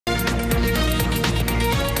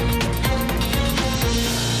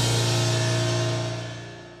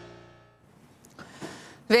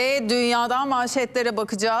Ve dünyadan manşetlere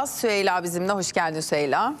bakacağız. Süheyla bizimle. Hoş geldin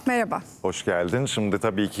Süheyla. Merhaba. Hoş geldin. Şimdi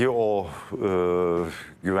tabii ki o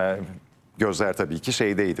gözler tabii ki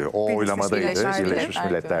şeydeydi. O oylamadaydı. Birleşmiş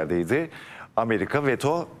Milletler'deydi. Amerika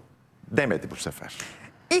veto demedi bu sefer.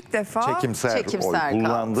 İlk defa çekimser oy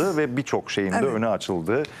kullandı ve birçok şeyin de önü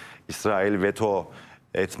açıldı. İsrail veto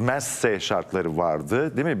etmezse şartları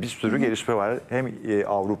vardı, değil mi? Bir sürü gelişme var. Hem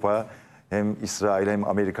Avrupa hem İsrail hem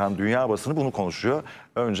Amerikan dünya basını bunu konuşuyor.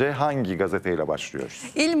 Önce hangi gazeteyle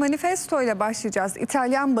başlıyoruz? Il Manifesto ile başlayacağız.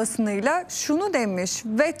 İtalyan basınıyla şunu demiş: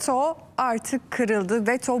 veto artık kırıldı,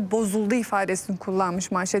 veto bozuldu ifadesini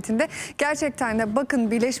kullanmış manşetinde. Gerçekten de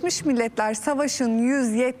bakın, Birleşmiş Milletler Savaş'ın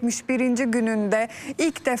 171. gününde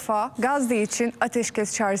ilk defa Gazze için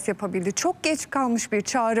ateşkes çağrısı yapabildi. Çok geç kalmış bir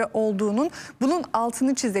çağrı olduğunun, bunun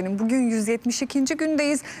altını çizelim. Bugün 172.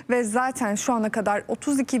 gündeyiz ve zaten şu ana kadar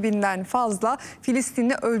 32 binden fazla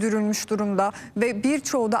Filistinli öldürülmüş durumda ve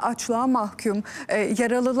birçoğu da açlığa mahkum.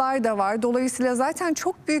 Yaralılar da var. Dolayısıyla zaten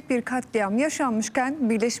çok büyük bir katliam yaşanmışken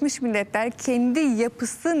Birleşmiş Milletler kendi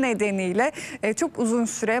yapısı nedeniyle çok uzun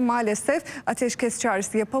süre maalesef ateşkes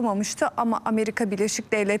çağrısı yapamamıştı. Ama Amerika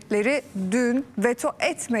Birleşik Devletleri dün veto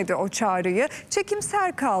etmedi o çağrıyı.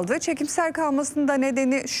 Çekimser kaldı. Çekimser kalmasının da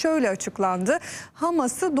nedeni şöyle açıklandı: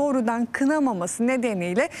 Hamas'ı doğrudan kınamaması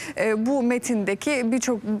nedeniyle bu metindeki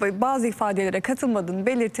bazı ifadelere katılmadığını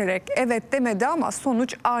belirterek evet demedi ama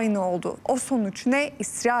sonuç aynı oldu. O sonuç ne?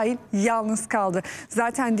 İsrail yalnız kaldı.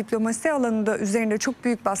 Zaten diplomasi alanında üzerinde çok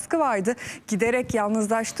büyük baskı vardı. Giderek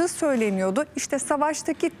yalnızlaştığı söyleniyordu. İşte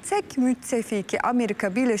savaştaki tek müttefiki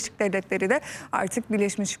Amerika Birleşik Devletleri de artık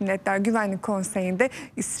Birleşmiş Milletler Güvenlik Konseyi'nde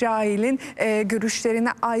İsrail'in görüşlerine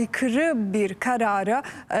aykırı bir karara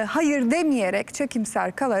hayır demeyerek,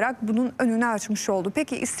 çekimser kalarak bunun önünü açmış oldu.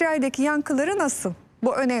 Peki İsrail'deki yankıları nasıl?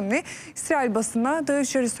 Bu önemli. İsrail basına The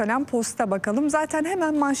Jerusalem Post'a bakalım. Zaten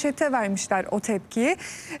hemen manşete vermişler o tepkiyi.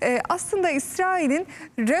 Aslında İsrail'in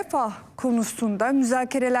Refah konusunda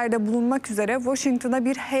müzakerelerde bulunmak üzere Washington'a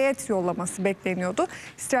bir heyet yollaması bekleniyordu.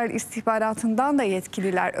 İsrail istihbaratından da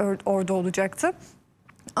yetkililer orada olacaktı.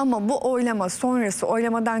 Ama bu oylama sonrası,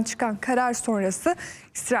 oylamadan çıkan karar sonrası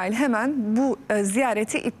İsrail hemen bu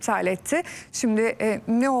ziyareti iptal etti. Şimdi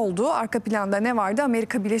ne oldu? Arka planda ne vardı?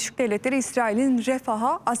 Amerika Birleşik Devletleri İsrail'in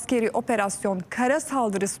Refah'a askeri operasyon kara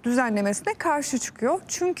saldırısı düzenlemesine karşı çıkıyor.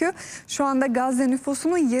 Çünkü şu anda Gazze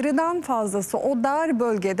nüfusunun yarıdan fazlası o dar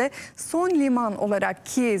bölgede son liman olarak,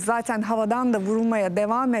 ki zaten havadan da vurulmaya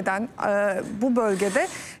devam eden bu bölgede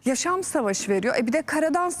yaşam savaşı veriyor. Bir de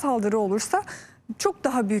karadan saldırı olursa çok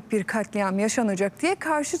daha büyük bir katliam yaşanacak diye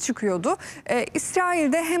karşı çıkıyordu.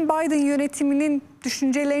 İsrail'de hem Biden yönetiminin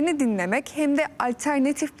düşüncelerini dinlemek hem de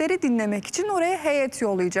alternatifleri dinlemek için oraya heyet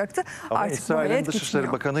yollayacaktı. Ama artık İsrail'in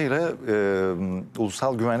Dışişleri Bakanı ile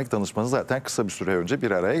Ulusal Güvenlik Danışmanı zaten kısa bir süre önce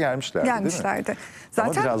bir araya gelmişlerdi. Değil mi?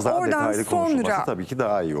 Zaten ama biraz daha detaylı konuşulması tabii ki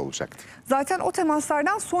daha iyi olacaktı. Zaten o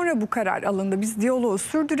temaslardan sonra bu karar alındı. Biz diyaloğu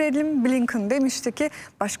sürdürelim. Blinken demişti ki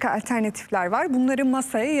başka alternatifler var. Bunları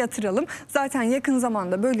masaya yatıralım. Zaten yakın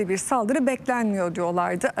zamanda böyle bir saldırı beklenmiyor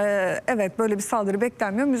diyorlardı. Evet, böyle bir saldırı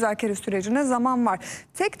beklenmiyor. Müzakere sürecine zaman var.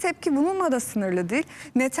 Tek tepki bununla da sınırlı değil.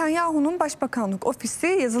 Netanyahu'nun Başbakanlık Ofisi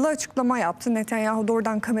yazılı açıklama yaptı. Netanyahu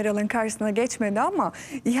doğrudan kameraların karşısına geçmedi ama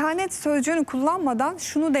ihanet sözcüğünü kullanmadan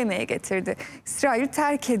şunu demeye getirdi: İsrail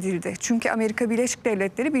terk edildi. Çünkü Amerika Birleşik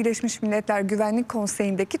Devletleri Birleşmiş Milletler Güvenlik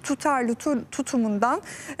Konseyi'ndeki tutarlı tutumundan,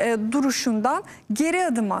 duruşundan geri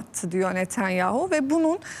adım attı diyor Netanyahu ve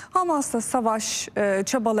bunun Hamas'la savaş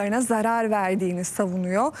çabalarına zarar verdiğini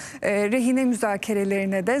savunuyor. Rehine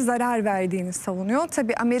müzakerelerine de zarar verdiğini savunuyor.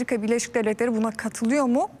 Tabii Amerika Birleşik Devletleri buna katılıyor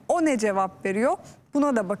mu? O ne cevap veriyor?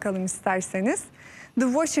 Buna da bakalım isterseniz. The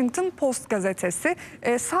Washington Post gazetesi,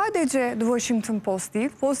 sadece The Washington Post değil,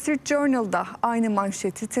 Wall Street Journal'da aynı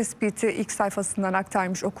manşeti, tespiti ilk sayfasından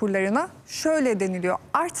aktarmış okurlarına. Şöyle deniliyor: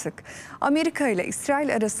 artık Amerika ile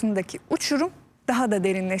İsrail arasındaki uçurum daha da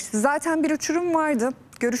derinleşti. Zaten bir uçurum vardı.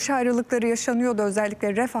 Görüş ayrılıkları yaşanıyordu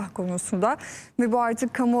özellikle Refah konusunda ve bu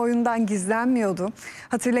artık kamuoyundan gizlenmiyordu.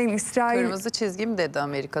 Hatırlayın, İsrail... Kırmızı çizgim dedi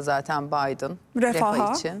Amerika zaten Biden.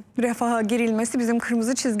 Refah için. Refah'a girilmesi bizim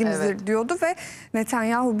kırmızı çizgimizdir diyordu ve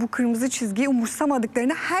Netanyahu bu kırmızı çizgiyi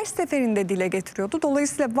umursamadıklarını her seferinde dile getiriyordu.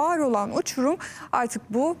 Dolayısıyla var olan uçurum artık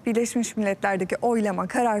bu Birleşmiş Milletler'deki oylama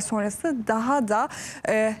karar sonrası daha da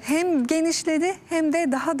hem genişledi hem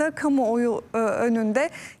de daha da kamuoyu önünde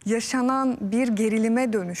yaşanan bir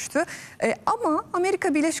gerilime dönüştü. Ama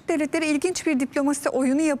Amerika Birleşik Devletleri ilginç bir diplomasi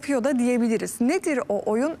oyunu yapıyor da diyebiliriz. Nedir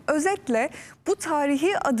o oyun? Özetle bu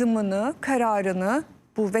tarihi adımını, kararını,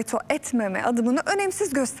 bu veto etmeme adımını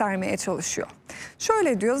önemsiz göstermeye çalışıyor.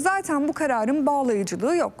 Şöyle diyor, zaten bu kararın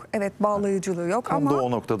bağlayıcılığı yok. Evet, bağlayıcılığı yok Tam ama... da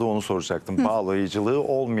o noktada onu soracaktım. Bağlayıcılığı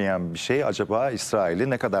olmayan bir şey acaba İsrail'i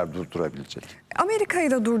ne kadar durdurabilecek?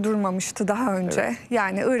 Amerika'yı da durdurmamıştı daha önce. Evet.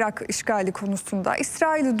 Yani Irak işgali konusunda.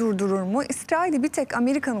 İsrail'i durdurur mu? İsrail'i bir tek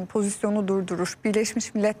Amerika'nın pozisyonu durdurur.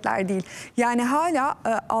 Birleşmiş Milletler değil. Yani hala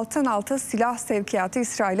alttan alta silah sevkiyatı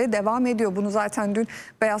İsrail'e devam ediyor. Bunu zaten dün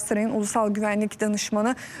Beyaz Saray'ın Ulusal Güvenlik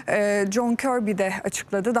Danışmanı John Kirby de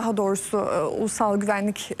açıkladı. Daha doğrusu Ulusal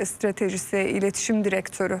Güvenlik Stratejisi İletişim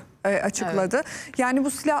Direktörü açıkladı. Evet. Yani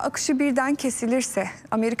bu silah akışı birden kesilirse,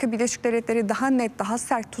 Amerika Birleşik Devletleri daha net, daha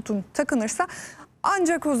sert tutum takınırsa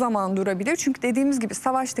ancak o zaman durabilir. Çünkü dediğimiz gibi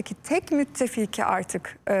savaştaki tek müttefiki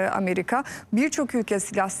artık Amerika. Birçok ülke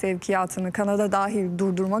silah sevkiyatını, Kanada dahil,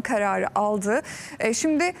 durdurma kararı aldı.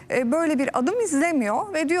 Şimdi böyle bir adım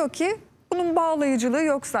izlemiyor ve diyor ki bunun bağlayıcılığı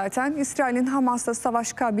yok zaten. İsrail'in Hamas'la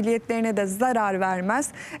savaş kabiliyetlerine de zarar vermez.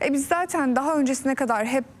 Biz zaten daha öncesine kadar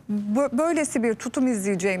hep böylesi bir tutum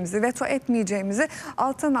izleyeceğimizi, veto etmeyeceğimizi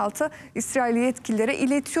alttan alta İsrail yetkililere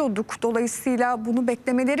iletiyorduk. Dolayısıyla bunu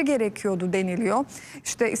beklemeleri gerekiyordu deniliyor.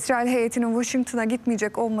 İşte İsrail heyetinin Washington'a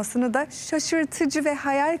gitmeyecek olmasını da şaşırtıcı ve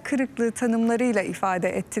hayal kırıklığı tanımlarıyla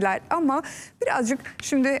ifade ettiler. Ama birazcık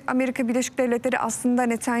şimdi Amerika Birleşik Devletleri aslında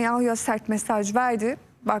Netanyahu'ya sert mesaj verdi.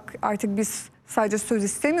 Bak artık biz sadece söz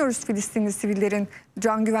istemiyoruz, Filistinli sivillerin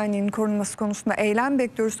can güvenliğinin korunması konusunda eylem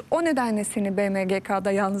bekliyoruz. O nedenle seni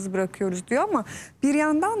BMGK'da yalnız bırakıyoruz diyor ama bir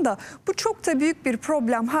yandan da bu çok da büyük bir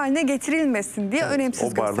problem haline getirilmesin diye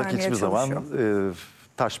önemsiz göstermeye çalışıyor. O bardak hiçbir zaman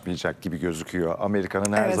taşmayacak gibi gözüküyor.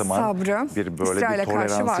 Amerika'nın her zaman sabrı, bir böyle İsrail'e bir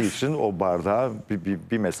toleransı var. için o bardağı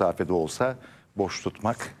bir mesafede olsa boş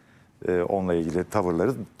tutmak, onunla ilgili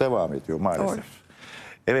tavırları devam ediyor maalesef. Doğru.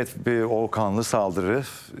 Evet, o kanlı saldırı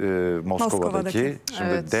Moskova'daki. Şimdi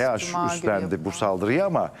evet, DAEŞ üstlendi bu saldırıyı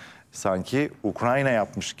ama sanki Ukrayna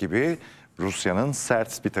yapmış gibi Rusya'nın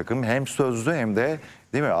sert bir takım hem sözlü hem de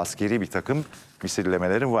değil mi askeri bir takım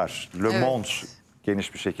misillemeleri var. Le Monde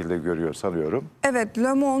geniş bir şekilde görüyor sanıyorum. Evet,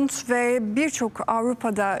 Le Monde ve birçok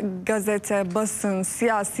Avrupa'da gazete, basın,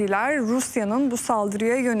 siyasiler Rusya'nın bu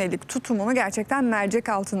saldırıya yönelik tutumunu gerçekten mercek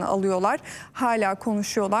altına alıyorlar. Hala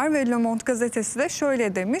konuşuyorlar ve Le Monde gazetesi de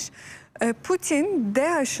şöyle demiş. Putin,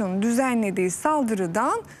 DAEŞ'in düzenlediği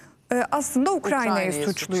saldırıdan aslında Ukrayna'yı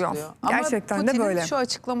suçluyor. Gerçekten ama de böyle. Putin'in şu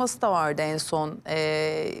açıklaması da vardı en son.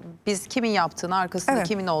 Biz kimin yaptığını, arkasında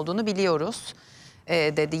kimin olduğunu biliyoruz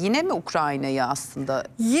dedi. Yine mi Ukrayna'yı aslında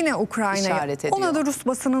yine Ukrayna'yı işaret ediyor? Ona da Rus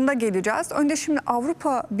basınında geleceğiz. Önce şimdi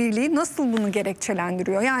Avrupa Birliği nasıl bunu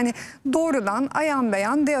gerekçelendiriyor? Yani doğrudan ayan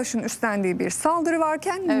beyan DAEŞ'in üstlendiği bir saldırı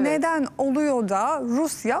varken neden oluyor da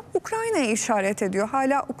Rusya Ukrayna'ya işaret ediyor?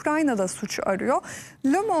 Hala Ukrayna'da suç arıyor.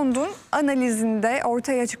 Le Monde'un analizinde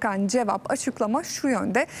ortaya çıkan cevap, açıklama şu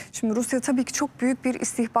yönde. Şimdi Rusya tabii ki çok büyük bir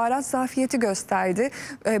istihbarat zafiyeti gösterdi.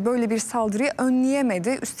 Böyle bir saldırıyı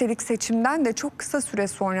önleyemedi. Üstelik seçimden de çok kısa süre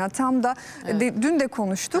sonra tam da dün de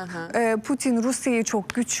konuştuk. Putin Rusya'yı çok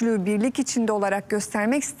güçlü, birlik içinde olarak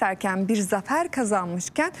göstermek isterken bir zafer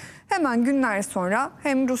kazanmışken hemen günler sonra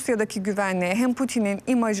hem Rusya'daki güvenliğe hem Putin'in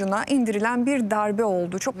imajına indirilen bir darbe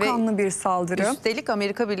oldu. Çok kanlı bir saldırı. Üstelik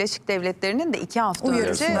Amerika Birleşik Devletleri'nin de 2 hafta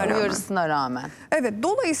önce uyarısına rağmen. Evet,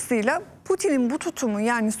 dolayısıyla Putin'in bu tutumu,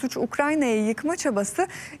 yani suç Ukrayna'yı yıkma çabası,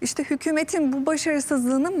 işte hükümetin bu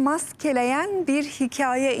başarısızlığını maskeleyen bir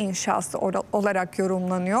hikaye inşası olarak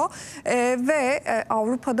yorumlanıyor. Ve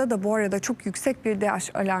Avrupa'da da bu arada çok yüksek bir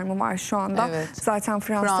DAEŞ alarmı var şu anda. Evet. Zaten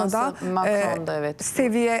Fransa'da Macron'da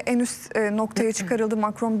seviye en üst noktaya çıkarıldı.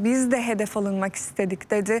 Macron biz de hedef alınmak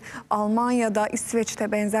istedik dedi. Almanya'da,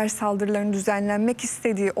 İsveç'te benzer saldırıların düzenlenmek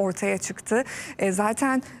istediği ortaya çıktı.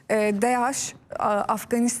 Zaten DAEŞ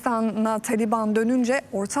Afganistan'a Taliban dönünce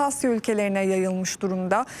Orta Asya ülkelerine yayılmış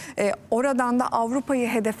durumda. Oradan da Avrupa'yı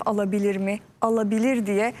hedef alabilir mi? Alabilir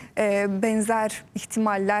diye benzer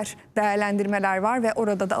ihtimaller, değerlendirmeler var ve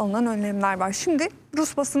orada da alınan önlemler var. Şimdi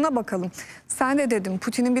Rus basınına bakalım. Sen de dedim,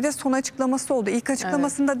 Putin'in bir de son açıklaması oldu. İlk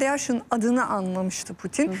açıklamasında DAEŞ'in adını anlamıştı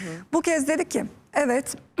Putin. Bu kez dedi ki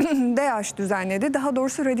evet DAEŞ düzenledi. Daha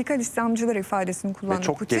doğrusu radikal İslamcılar ifadesini kullandı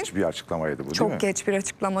Putin. Ve çok geç bir açıklamaydı bu, değil mi? Çok geç bir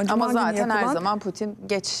açıklama. Ama zaten her zaman Putin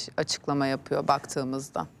geç açıklama yapıyor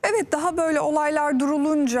baktığımızda. Evet, daha böyle olaylar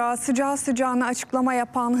durulunca sıcağı sıcağına açıklama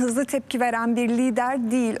yapan, hızlı tepki veren bir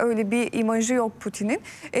lider değil. Öyle bir imajı yok Putin'in.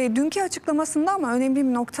 Dünkü açıklamasında ama önemli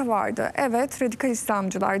bir nokta vardı. Evet, radikal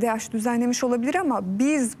İslamcılar DAEŞ düzenlemiş olabilir ama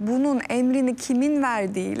biz bunun emrini kimin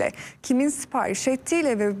verdiğiyle, kimin sipariş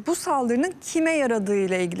ettiğiyle ve bu saldırının kime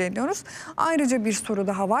yaradığıyla ilgileniyoruz. Ayrıca bir soru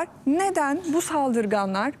daha var. Neden bu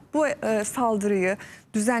saldırganlar bu saldırıyı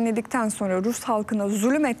düzenledikten sonra, Rus halkına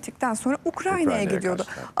zulüm ettikten sonra Ukrayna'ya gidiyordu.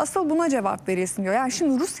 Asıl buna cevap verilsin diyor. Yani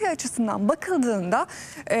şimdi Rusya açısından bakıldığında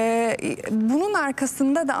bunun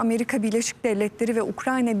arkasında da Amerika Birleşik Devletleri ve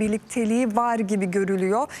Ukrayna birlikteliği var gibi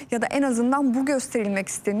görülüyor. Ya da en azından bu gösterilmek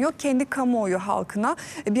isteniyor kendi kamuoyu halkına.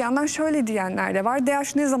 Bir yandan şöyle diyenler de var.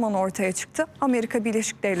 DAEŞ ne zaman ortaya çıktı? Amerika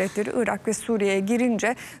Birleşik Devletleri Irak ve Suriye'ye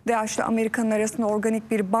girince DAEŞ ile Amerika'nın arasında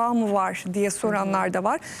organik bir bağ mı var diye soranlar da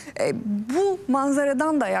var. Bu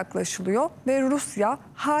manzaradan da yaklaşılıyor ve Rusya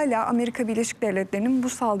hala Amerika Birleşik Devletleri'nin bu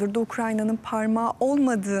saldırıda Ukrayna'nın parmağı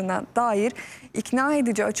olmadığına dair ikna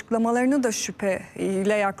edici açıklamalarını da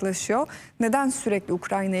şüpheyle yaklaşıyor. Neden sürekli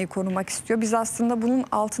Ukrayna'yı korumak istiyor? Biz aslında bunun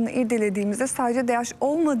altını irdelediğimizde sadece DAEŞ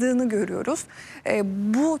olmadığını görüyoruz.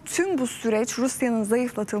 Tüm bu süreç Rusya'nın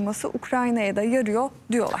zayıflatılması Ukrayna'ya da yarıyor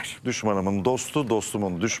diyorlar. Düşmanımın dostu,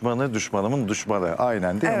 dostumun düşmanı, düşmanımın düşmanı.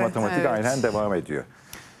 Aynen değil mi? Matematik aynen devam ediyor.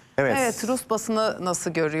 Evet, Rus basını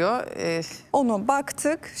nasıl görüyor? Onu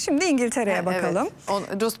baktık. Şimdi İngiltere'ye bakalım.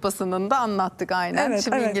 Evet. Rus basınını da anlattık aynen.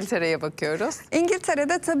 Şimdi İngiltere'ye bakıyoruz.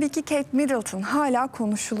 İngiltere'de tabii ki Kate Middleton hala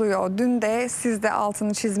konuşuluyor. Dün de siz de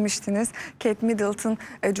altını çizmiştiniz. Kate Middleton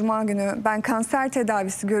Cuma günü ben kanser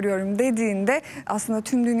tedavisi görüyorum dediğinde aslında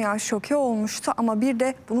tüm dünya şoke olmuştu. Ama bir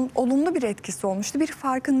de bunun olumlu bir etkisi olmuştu. Bir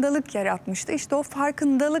farkındalık yaratmıştı. İşte o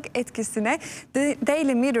farkındalık etkisine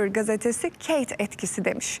Daily Mirror gazetesi Kate etkisi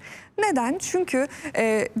demiş. Neden? Çünkü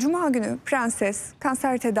Cuma günü prenses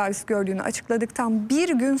kanser tedavisi gördüğünü açıkladıktan bir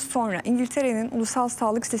gün sonra İngiltere'nin ulusal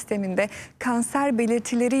sağlık sisteminde kanser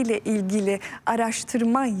belirtileriyle ilgili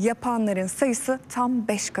araştırma yapanların sayısı tam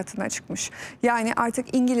 5 katına çıkmış. Yani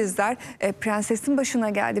artık İngilizler prensesin başına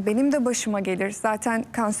geldi, benim de başıma gelir. Zaten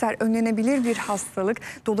kanser önlenebilir bir hastalık.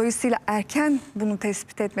 Dolayısıyla erken bunu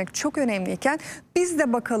tespit etmek çok önemliyken biz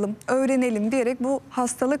de bakalım, öğrenelim diyerek bu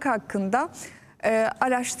hastalık hakkında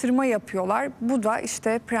araştırma yapıyorlar. Bu da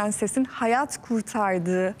işte prensesin hayat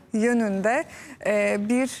kurtardığı yönünde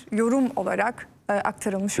bir yorum olarak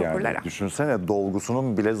aktarılmış okurlara. Düşünsene,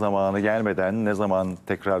 dolgusunun bile zamanı gelmeden ne zaman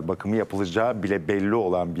tekrar bakımı yapılacağı bile belli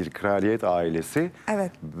olan bir kraliyet ailesi.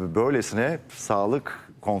 Evet. Böylesine sağlık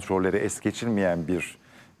kontrolleri es geçilmeyen bir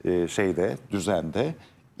düzende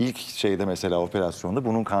ilk mesela operasyonda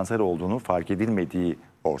bunun kanser olduğunu fark edilmediği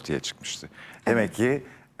ortaya çıkmıştı. Demek ki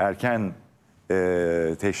erken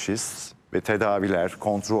teşhis ve tedaviler,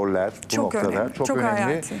 kontroller bu noktada çok önemli.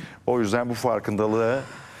 Hayati. O yüzden bu farkındalığı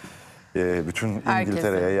bütün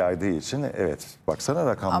İngiltere'ye yaydığı için baksana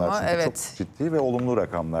rakamlar. Ama çok ciddi ve olumlu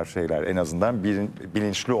rakamlar en azından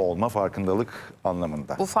bilinçli olma, farkındalık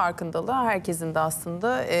anlamında. Bu farkındalığı herkesin de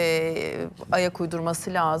aslında ayak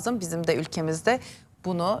uydurması lazım. Bizim de ülkemizde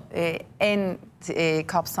bunu en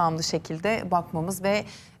kapsamlı şekilde bakmamız ve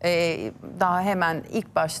daha hemen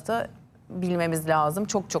ilk başta bilmemiz lazım.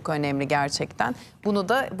 Çok çok önemli gerçekten. Bunu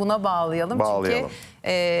da buna bağlayalım.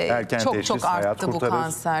 Çünkü çok teşhis, arttı bu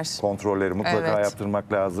kanser. Kontrolleri mutlaka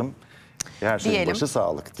yaptırmak lazım. Her şeyin başı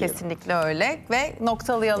sağlık diyelim. Kesinlikle öyle ve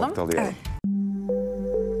noktalayalım. Evet.